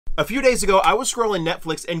A few days ago, I was scrolling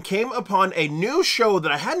Netflix and came upon a new show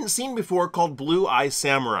that I hadn't seen before called Blue Eye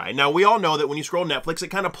Samurai. Now, we all know that when you scroll Netflix, it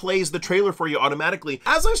kind of plays the trailer for you automatically.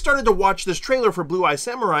 As I started to watch this trailer for Blue Eye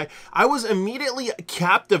Samurai, I was immediately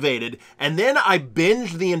captivated, and then I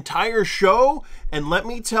binged the entire show, and let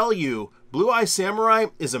me tell you, Blue Eye Samurai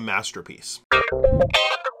is a masterpiece.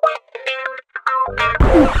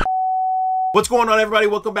 What's going on, everybody?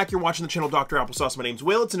 Welcome back. You're watching the channel Dr. Applesauce. My name's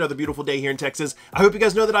Will. It's another beautiful day here in Texas. I hope you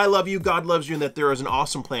guys know that I love you, God loves you, and that there is an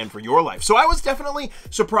awesome plan for your life. So I was definitely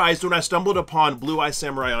surprised when I stumbled upon Blue Eye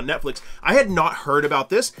Samurai on Netflix. I had not heard about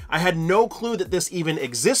this. I had no clue that this even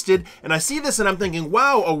existed. And I see this and I'm thinking,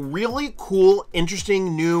 wow, a really cool,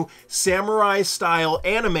 interesting new samurai style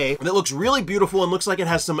anime that looks really beautiful and looks like it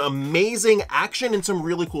has some amazing action and some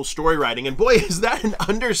really cool story writing. And boy, is that an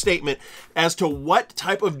understatement as to what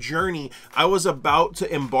type of journey I was about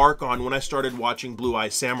to embark on when I started watching Blue Eye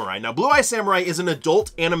Samurai. Now, Blue Eye Samurai is an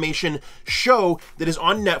adult animation show that is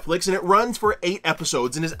on Netflix, and it runs for 8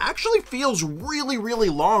 episodes, and it actually feels really, really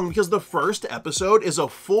long because the first episode is a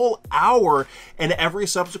full hour, and every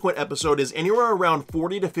subsequent episode is anywhere around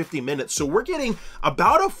 40 to 50 minutes. So we're getting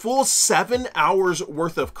about a full 7 hours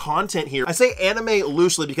worth of content here. I say anime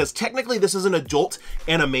loosely because technically this is an adult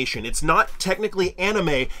animation. It's not technically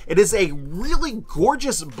anime. It is a really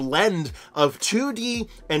gorgeous blend of 2D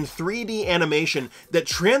and 3D animation that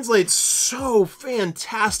translates so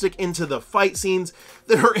fantastic into the fight scenes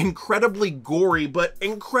that are incredibly gory, but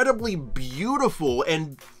incredibly beautiful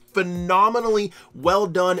and phenomenally well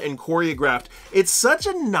done and choreographed. It's such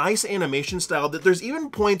a nice animation style that there's even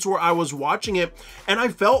points where I was watching it and I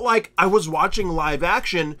felt like I was watching live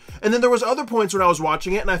action, and then there was other points when I was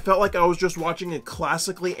watching it and I felt like I was just watching a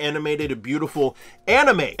classically animated, beautiful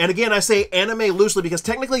anime. And again, I say anime loosely because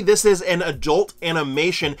technically this is an adult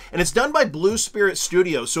animation and it's done by Blue Spirit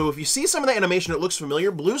Studios. So if you see some of the animation, it looks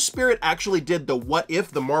familiar. Blue Spirit actually did the What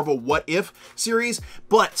If, the Marvel What If series,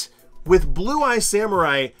 but with Blue Eye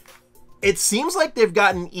Samurai, it seems like they've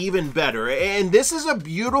gotten even better, and this is a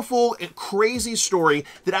beautiful, crazy story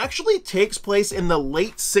that actually takes place in the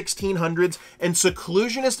late 1600s and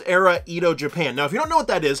seclusionist era Edo Japan. Now, if you don't know what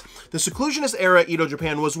that is, the seclusionist era Edo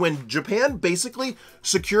Japan was when Japan basically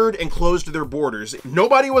secured and closed their borders.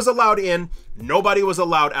 Nobody was allowed in, nobody was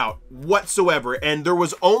allowed out whatsoever, and there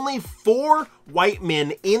was only 4 white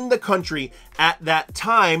men in the country at that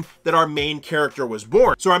time that our main character was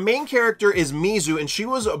born. So our main character is Mizu, and she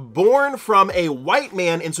was born from a white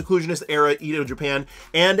man in seclusionist era Edo Japan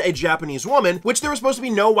and a Japanese woman, which there was supposed to be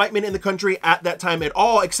no white men in the country at that time at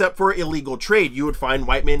all except for illegal trade. You would find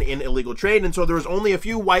white men in illegal trade, and so there was only a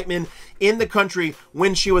few white men in the country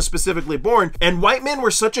when she was specifically born. And white men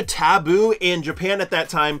were such a taboo in Japan at that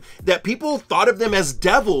time that people thought of them as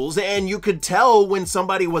devils, and you could tell when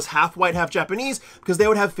somebody was half white, half Japanese because they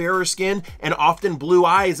would have fairer skin and often blue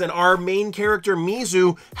eyes, and our main character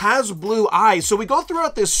Mizu has blue eyes. So we go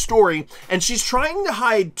throughout this story and she's trying to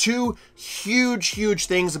hide 2 huge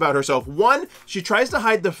things about herself. 1, she tries to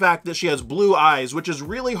hide the fact that she has blue eyes, which is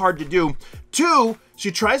really hard to do. 2,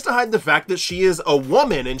 she tries to hide the fact that she is a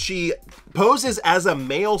woman, and she poses as a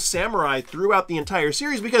male samurai throughout the entire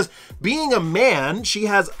series because being a man, she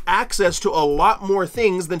has access to a lot more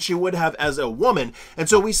things than she would have as a woman. And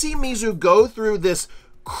so we see Mizu go through this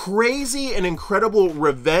crazy and incredible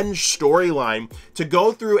revenge storyline to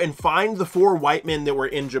go through and find the 4 white men that were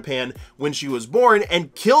in Japan when she was born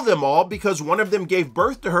and kill them all because one of them gave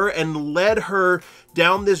birth to her and led her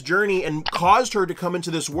down this journey and caused her to come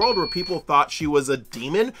into this world where people thought she was a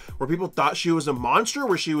demon, where people thought she was a monster,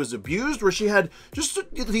 where she was abused, where she had just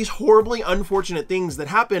these horribly unfortunate things that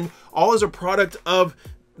happened, all as a product of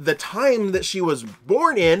the time that she was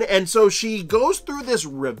born in. And so she goes through this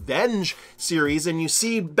revenge series, and you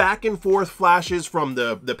see back and forth flashes from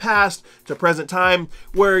the past to present time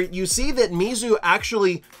where you see that Mizu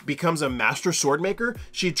actually becomes a master sword maker.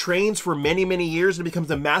 She trains for many years and becomes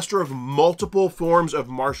a master of multiple forms of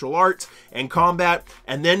martial arts and combat,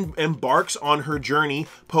 and then embarks on her journey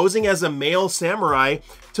posing as a male samurai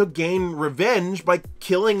to gain revenge by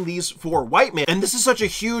killing these 4 white men. And this is such a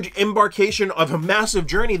huge embarkation of a massive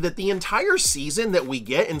journey that the entire season that we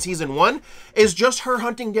get in season 1 is just her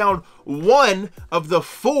hunting down 1 of the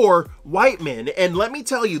 4 white men. And let me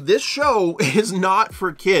tell you, this show is not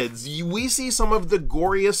for kids. We see some of the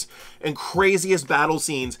goriest and craziest battle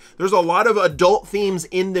scenes. There's a lot of adult themes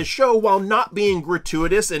in this show while not being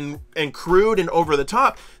gratuitous and crude and over the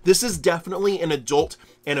top. This is definitely an adult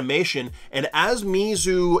animation, and as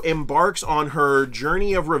Mizu embarks on her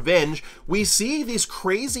journey of revenge, we see these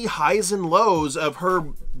crazy highs and lows of her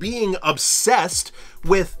being obsessed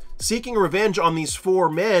with seeking revenge on these 4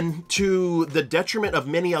 men to the detriment of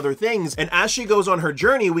many other things. And as she goes on her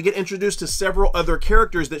journey, we get introduced to several other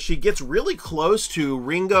characters that she gets really close to: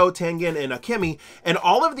 Ringo, Tengen, and Akemi. And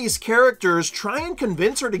all of these characters try and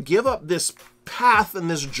convince her to give up this path and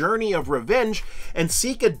this journey of revenge and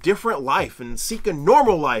seek a different life, and seek a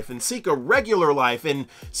normal life, and seek a regular life, and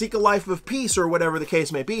seek a life of peace, or whatever the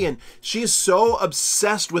case may be. And she's so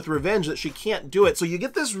obsessed with revenge that she can't do it. So you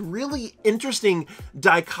get this really interesting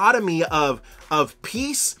dichotomy of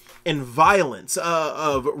peace and violence,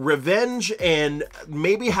 of revenge and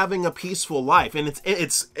maybe having a peaceful life. And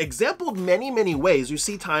it's exampled many ways. You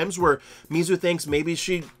see times where Mizu thinks maybe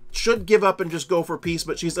she should give up and just go for peace,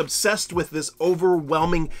 but she's obsessed with this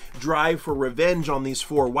overwhelming drive for revenge on these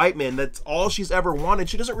 4 white men. That's all she's ever wanted.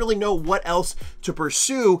 She doesn't really know what else to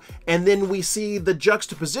pursue. And then we see the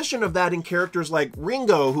juxtaposition of that in characters like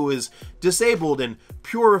Ringo, who is disabled and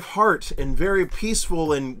pure of heart and very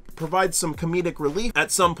peaceful and provides some comedic relief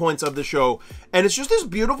at some points of the show. And it's just this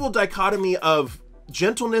beautiful dichotomy of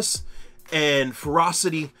gentleness and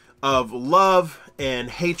ferocity, of love and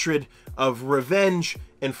hatred, of revenge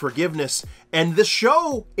and forgiveness. And the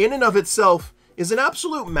show in and of itself is an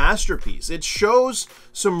absolute masterpiece. It shows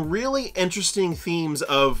some really interesting themes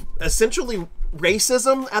of essentially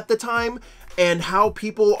racism at the time, and how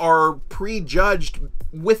people are prejudged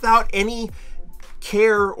without any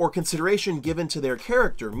care or consideration given to their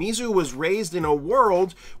character. Mizu was raised in a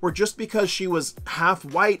world where just because she was half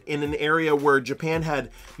white in an area where Japan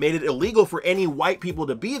had made it illegal for any white people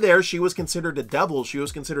to be there, she was considered a devil, she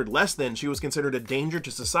was considered less than, she was considered a danger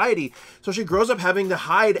to society. So she grows up having to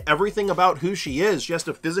hide everything about who she is. She has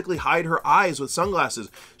to physically hide her eyes with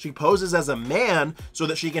sunglasses. She poses as a man so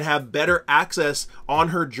that she can have better access on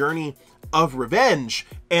her journey of revenge.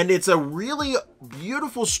 And it's a really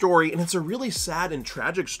beautiful story, and it's a really sad and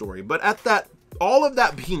tragic story. But all of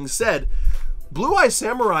that being said, Blue Eye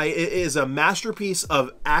Samurai is a masterpiece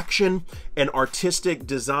of action and artistic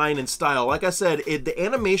design and style. Like I said, the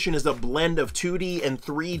animation is a blend of 2D and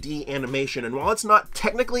 3D animation. And while it's not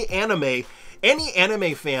technically anime, any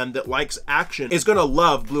anime fan that likes action is gonna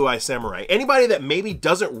love Blue Eye Samurai. Anybody that maybe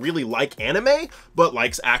doesn't really like anime, but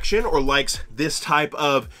likes action or likes this type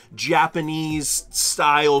of Japanese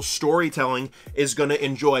style storytelling is gonna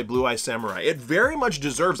enjoy Blue Eye Samurai. It very much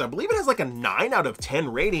deserves, I believe it has like a 9 out of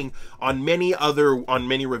 10 rating on many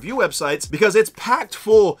review websites, because it's packed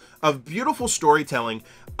full of beautiful storytelling,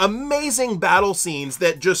 amazing battle scenes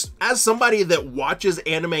that just, as somebody that watches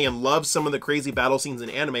anime and loves some of the crazy battle scenes in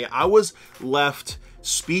anime, I was left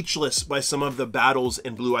speechless by some of the battles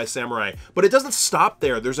in Blue Eye Samurai. But it doesn't stop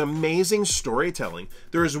there. There's amazing storytelling.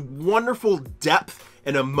 There's wonderful depth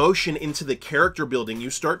and emotion into the character building. You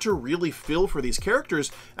start to really feel for these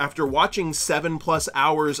characters after watching 7+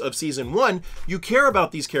 hours of season 1. You care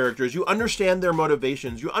about these characters. You understand their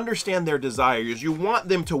motivations. You understand their desires. You want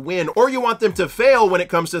them to win, or you want them to fail when it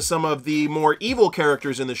comes to some of the more evil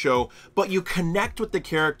characters in the show, but you connect with the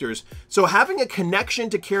characters. So having a connection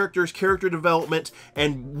to characters, character development,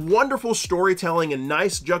 and wonderful storytelling and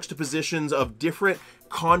nice juxtapositions of different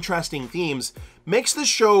contrasting themes makes this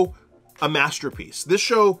show a masterpiece. This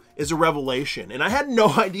show is a revelation, and I had no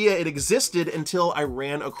idea it existed until I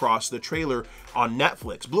ran across the trailer on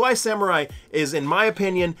Netflix. Blue Eye Samurai is, in my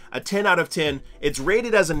opinion, a 10 out of 10. It's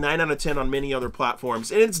rated as a 9 out of 10 on many other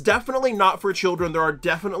platforms, and it's definitely not for children. There are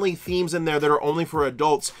definitely themes in there that are only for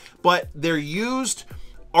adults, but they're used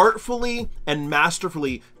artfully and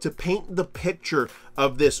masterfully to paint the picture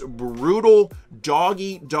of this brutal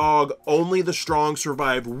dog-eat-dog, only the strong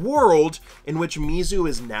survive world in which Mizu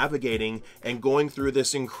is navigating and going through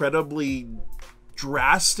this incredibly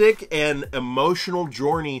drastic and emotional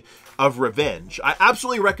journey of revenge. I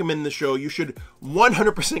absolutely recommend the show. You should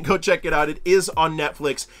 100% go check it out. It is on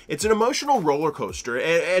Netflix. It's an emotional roller coaster,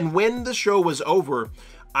 and when the show was over,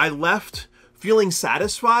 I left feeling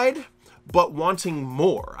satisfied but wanting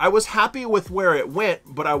more. I was happy with where it went,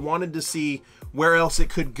 but I wanted to see where else it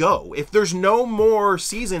could go. If there's no more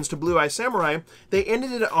seasons to Blue Eye Samurai, they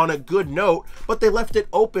ended it on a good note, but they left it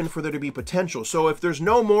open for there to be potential. So if there's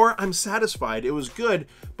no more, I'm satisfied. It was good,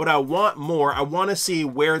 but I want more. I want to see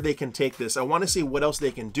where they can take this. I want to see what else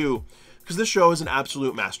they can do, because this show is an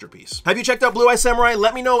absolute masterpiece. Have you checked out Blue Eye Samurai?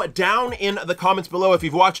 Let me know down in the comments below if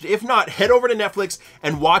you've watched it. If not, head over to Netflix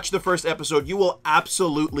and watch the first episode. You will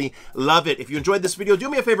absolutely love it. If you enjoyed this video, do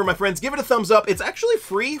me a favor, my friends, give it a thumbs up. It's actually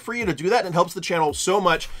free for you to do that, and it helps the channel so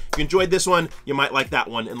much. If you enjoyed this one, you might like that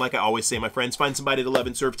one. And like I always say, my friends, find somebody to love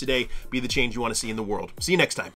and serve today. Be the change you want to see in the world. See you next time.